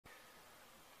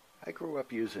I grew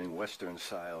up using Western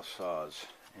style saws,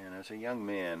 and as a young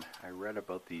man I read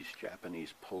about these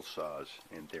Japanese pull saws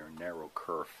and their narrow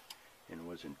kerf and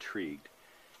was intrigued.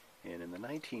 And in the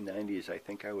 1990s I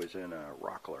think I was in a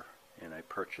Rockler and I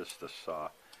purchased a saw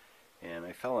and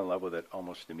I fell in love with it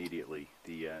almost immediately.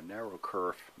 The narrow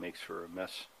kerf makes for a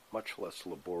much less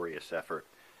laborious effort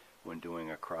when doing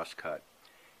a crosscut.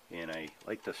 And I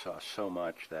liked the saw so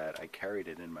much that I carried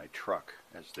it in my truck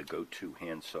as the go-to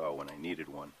hand saw when I needed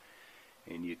one.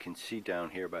 And you can see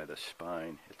down here by the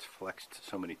spine, it's flexed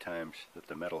so many times that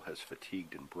the metal has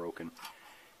fatigued and broken,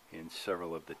 and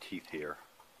several of the teeth here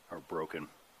are broken,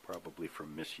 probably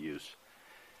from misuse.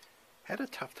 Had a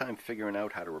tough time figuring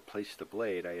out how to replace the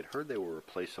blade. I had heard they were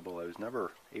replaceable. I was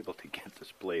never able to get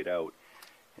this blade out.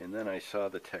 And then I saw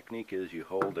the technique is you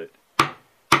hold it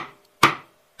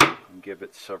and give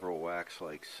it several whacks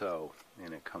like so,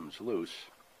 and it comes loose.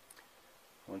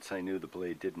 Once I knew the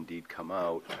blade did indeed come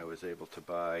out, I was able to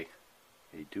buy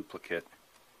a duplicate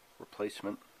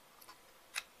replacement,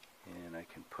 and I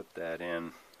can put that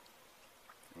in,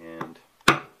 and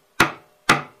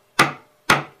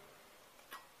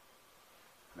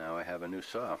now I have a new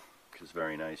saw, which is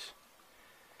very nice.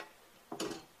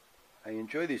 I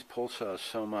enjoy these pull saws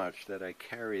so much that I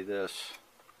carry this.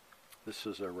 This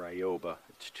is a Ryoba.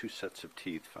 It's two sets of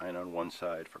teeth, fine on one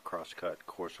side for crosscut,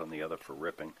 coarse on the other for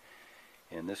ripping.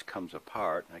 And this comes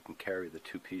apart. I can carry the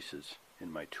two pieces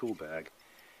in my tool bag.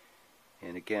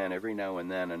 And again, every now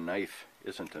and then a knife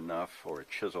isn't enough, or a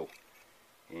chisel,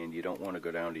 and you don't want to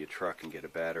go down to your truck and get a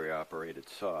battery operated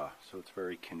saw. So it's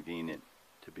very convenient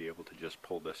to be able to just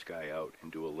pull this guy out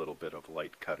and do a little bit of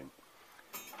light cutting.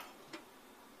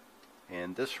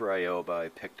 And this Ryoba I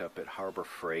picked up at Harbor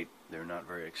Freight. They're not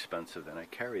very expensive, and I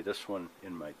carry this one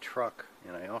in my truck,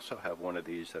 and I also have one of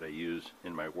these that I use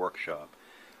in my workshop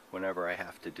whenever I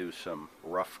have to do some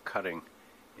rough cutting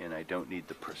and I don't need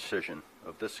the precision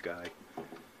of this guy.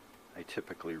 I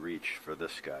typically reach for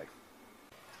this guy.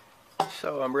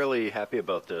 So I'm really happy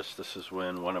about this. This has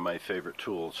been one of my favorite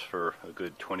tools for a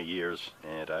good 20 years,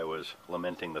 and I was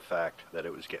lamenting the fact that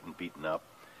it was getting beaten up.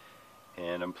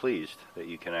 And I'm pleased that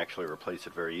you can actually replace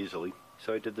it very easily.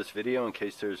 So I did this video in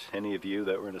case there's any of you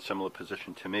that were in a similar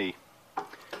position to me.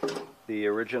 The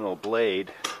original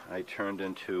blade I turned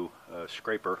into a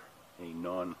scraper, a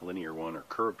non-linear one or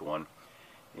curved one,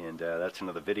 and that's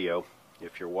another video.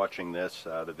 If you're watching this,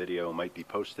 the video might be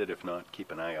posted. If not,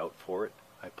 keep an eye out for it.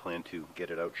 I plan to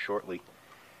get it out shortly.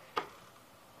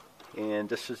 And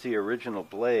this is the original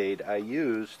blade. I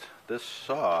used this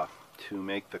saw to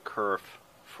make the kerf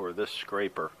for this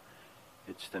scraper.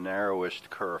 It's the narrowest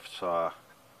kerf saw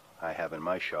I have in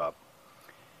my shop.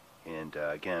 And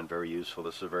again, very useful.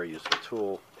 This is a very useful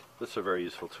tool. This is a very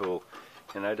useful tool.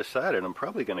 And I decided I'm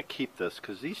probably going to keep this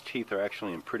because these teeth are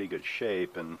actually in pretty good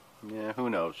shape, and yeah, who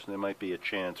knows, there might be a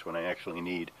chance when I actually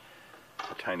need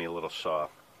a tiny little saw.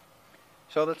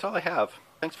 So that's all I have.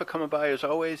 Thanks for coming by as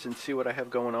always and see what I have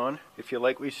going on. If you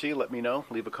like what you see, let me know.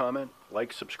 Leave a comment,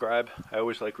 like, subscribe. I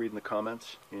always like reading the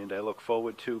comments, and I look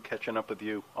forward to catching up with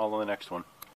you all in the next one.